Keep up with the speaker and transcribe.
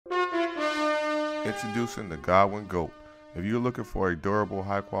Introducing the Godwin GOAT. If you're looking for a durable,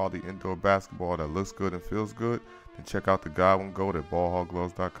 high-quality indoor basketball that looks good and feels good, then check out the Godwin GOAT at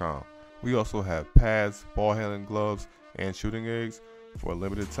ballhawkgloves.com. We also have pads, ball handling gloves, and shooting eggs. For a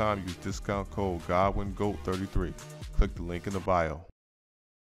limited time, use discount code GODWINGOAT33. Click the link in the bio.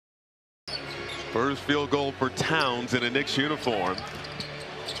 First field goal for Towns in a Knicks uniform.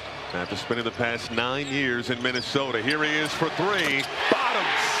 After spending the past 9 years in Minnesota, here he is for three. Bottoms.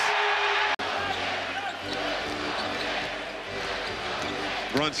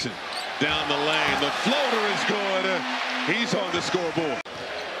 Brunson down the lane. The floater is good. He's on the scoreboard.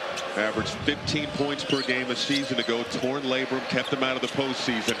 Averaged 15 points per game a season ago. Torn labrum kept him out of the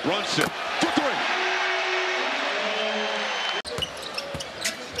postseason. Brunson for three.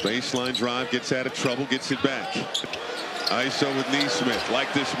 Baseline drive, gets out of trouble, gets it back. ISO with Neesmith.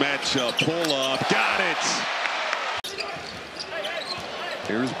 Like this matchup. Pull up. Got it.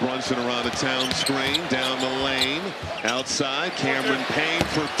 Here's Brunson around the Town screen. Down the lane. Outside. Cameron Payne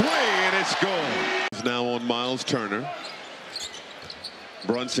for three. And it's good. It's now on Miles Turner.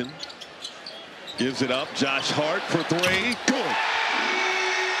 Brunson gives it up. Josh Hart for three. Good.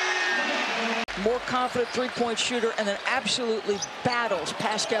 More confident three-point shooter, and then absolutely battles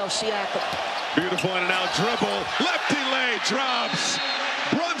Pascal Siakam. Beautiful in and out dribble. Lefty lay drops.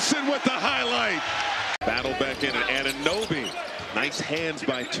 Brunson with the highlight. Battle back in, and Anunoby. Nice hands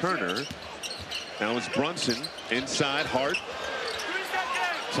by Turner. Now it's Brunson inside. Hart.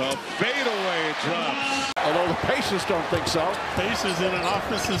 To fadeaway drops. Although the Pacers don't think so. Pacers in an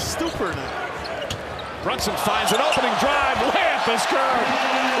offensive stupor now. Brunson finds an opening drive. Layup is good.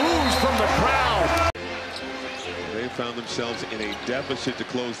 Ooze from the crowd. They found themselves in a deficit to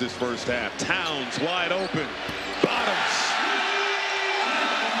close this first half. Towns wide open. Bottoms.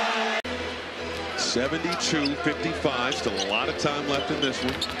 72-55. Still a lot of time left in this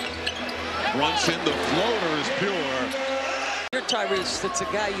one. Brunson, the floater is pure. Here, Tyrese, that's a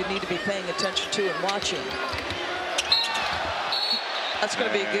guy you need to be paying attention to and watching. That's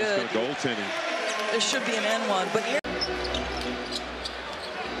going to be good. Goaltending. This should be an N1, but here.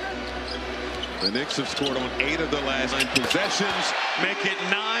 The Knicks have scored on 8 of the last 9 possessions, make it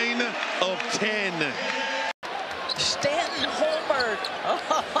 9 of 10. Stanton Holmberg.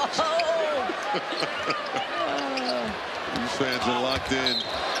 These fans are locked in.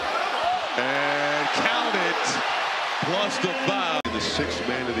 And count it. Plus the foul. The 6th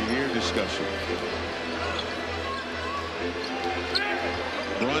man of the year discussion.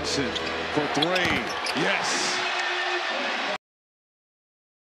 Brunson for three. Yes.